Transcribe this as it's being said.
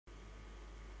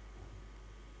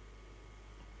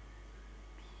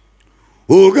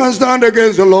Who can stand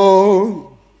against the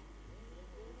Lord?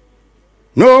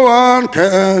 No one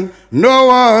can, no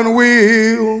one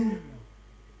will.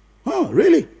 Oh,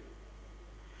 really?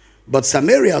 But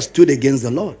Samaria stood against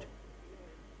the Lord.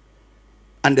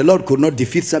 And the Lord could not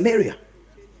defeat Samaria.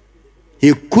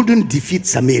 He couldn't defeat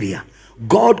Samaria.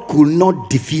 God could not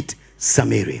defeat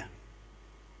Samaria.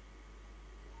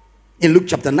 In Luke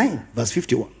chapter 9, verse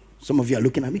 51. Some of you are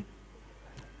looking at me.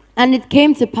 And it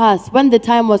came to pass, when the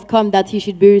time was come that he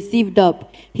should be received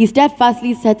up, he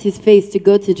steadfastly set his face to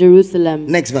go to Jerusalem.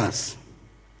 Next verse.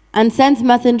 And sent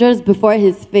messengers before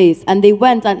his face, and they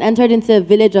went and entered into a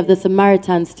village of the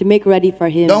Samaritans to make ready for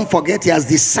him. Don't forget, he has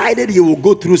decided he will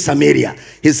go through Samaria.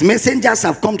 His messengers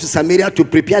have come to Samaria to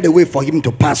prepare the way for him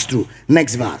to pass through.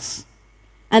 Next verse.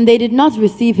 And they did not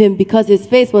receive him, because his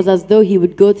face was as though he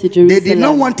would go to Jerusalem. They did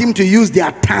not want him to use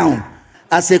their town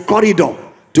as a corridor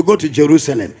to go to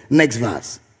Jerusalem. Next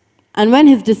verse. And when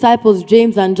his disciples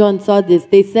James and John saw this,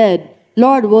 they said,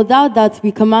 Lord, wilt thou that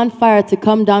we command fire to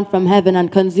come down from heaven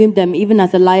and consume them, even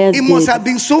as Elias did? It must have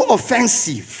been so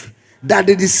offensive that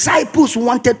the disciples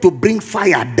wanted to bring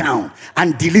fire down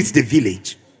and delete the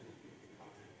village.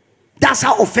 That's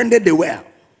how offended they were.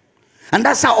 And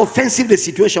that's how offensive the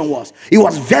situation was. It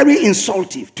was very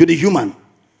insultive to the human.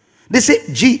 They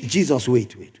say, Jesus,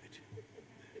 wait.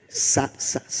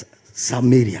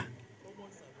 Samaria.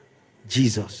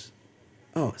 Jesus.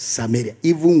 Oh, Samaria.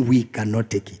 Even we cannot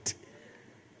take it.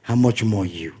 How much more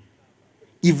you?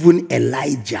 Even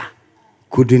Elijah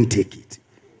couldn't take it.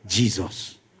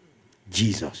 Jesus.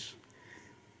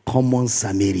 Common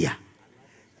Samaria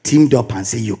teamed up and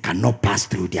said, you cannot pass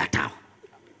through their town.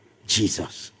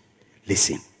 Jesus.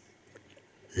 Listen.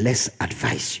 Let's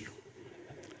advise you.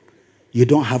 You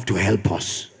don't have to help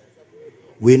us.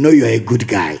 We know you're a good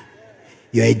guy.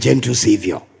 You're a gentle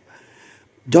savior.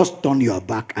 Just turn your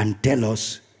back and tell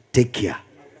us, take care.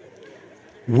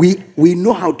 We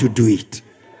know how to do it.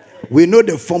 We know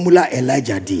the formula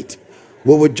Elijah did.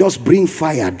 We will just bring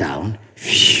fire down.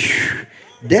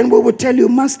 Then we will tell you,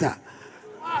 Master,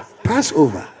 pass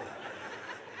over.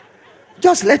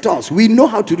 Just let us. We know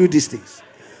how to do these things.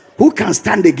 Who can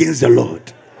stand against the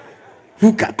Lord?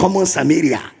 Who can come on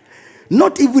Samaria?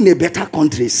 Not even a better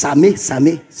country.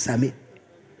 Same.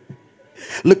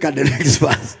 Look at the next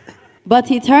verse. But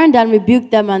he turned and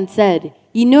rebuked them and said,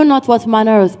 Ye know not what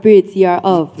manner of spirits ye are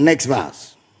of. Next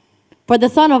verse. For the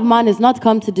Son of Man is not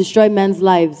come to destroy men's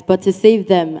lives, but to save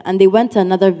them. And they went to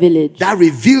another village. That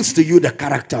reveals to you the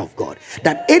character of God.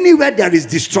 That anywhere there is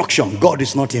destruction, God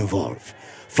is not involved.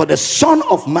 For the Son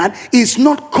of Man is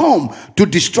not come to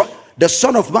destroy. The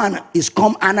Son of Man is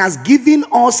come and has given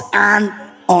us an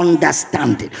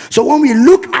understanding. So when we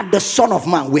look at the Son of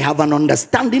Man, we have an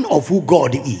understanding of who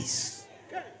God is.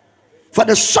 For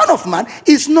the Son of Man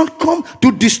is not come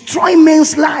to destroy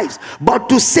men's lives, but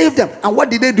to save them. And what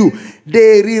did they do?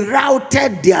 They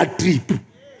rerouted their trip.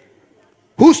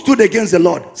 Who stood against the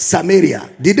Lord? Samaria.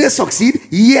 Did they succeed?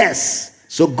 Yes.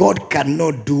 So God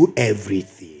cannot do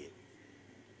everything.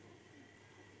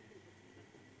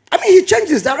 I mean, he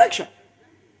changed his direction.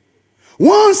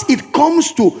 Once it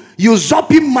comes to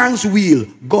usurping man's will,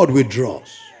 God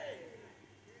withdraws.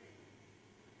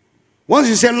 Once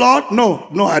you say, Lord,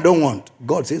 no, I don't want.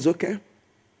 God says, okay.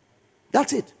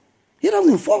 That's it. He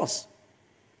doesn't force.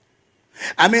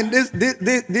 I mean,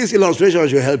 this illustration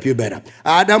should help you better.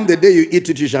 Adam, the day you eat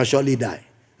it, you shall surely die.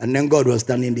 And then God was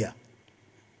standing there.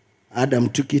 Adam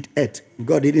took it, ate.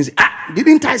 God didn't say,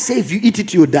 didn't I say if you eat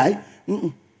it, you die?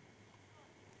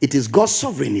 It is God's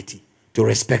sovereignty to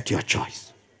respect your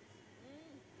choice.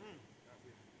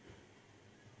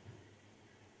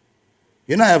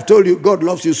 You know, I have told you, God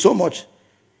loves you so much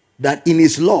that in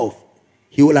his love,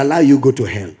 he will allow you go to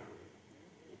hell.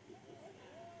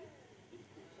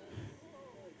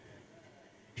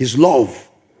 His love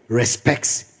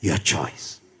respects your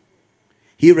choice.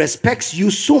 He respects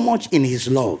you so much in his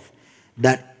love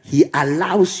that he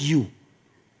allows you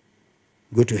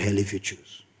go to hell if you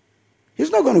choose.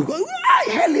 He's not going to go,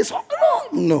 hell is hot.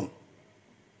 No.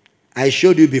 I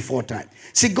showed you before time.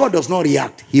 See, God does not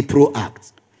react. He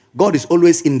proacts. God is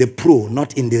always in the pro,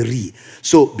 not in the re.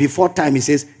 So before time, he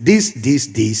says,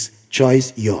 this,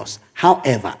 choice yours.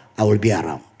 However, I will be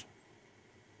around.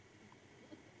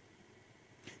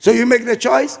 So you make the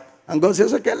choice, and God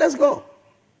says, okay, let's go.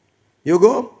 You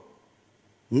go.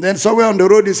 And then somewhere on the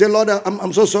road, you say, Lord,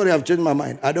 I'm so sorry, I've changed my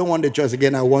mind. I don't want the choice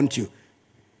again, I want you.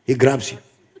 He grabs you.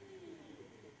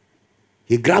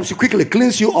 He grabs you quickly,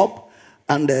 cleans you up,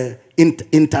 and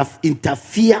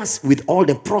interferes with all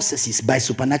the processes by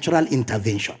supernatural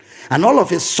intervention. And all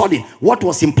of a sudden, what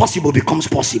was impossible becomes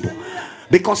possible.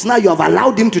 Because now you have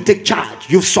allowed him to take charge.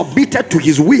 You've submitted to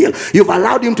his will. You've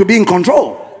allowed him to be in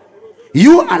control.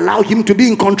 You allow him to be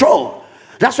in control.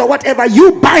 That's why whatever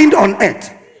you bind on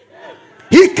earth,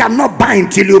 he cannot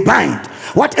bind till you bind.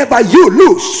 Whatever you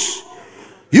loose,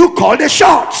 you call the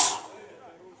shots.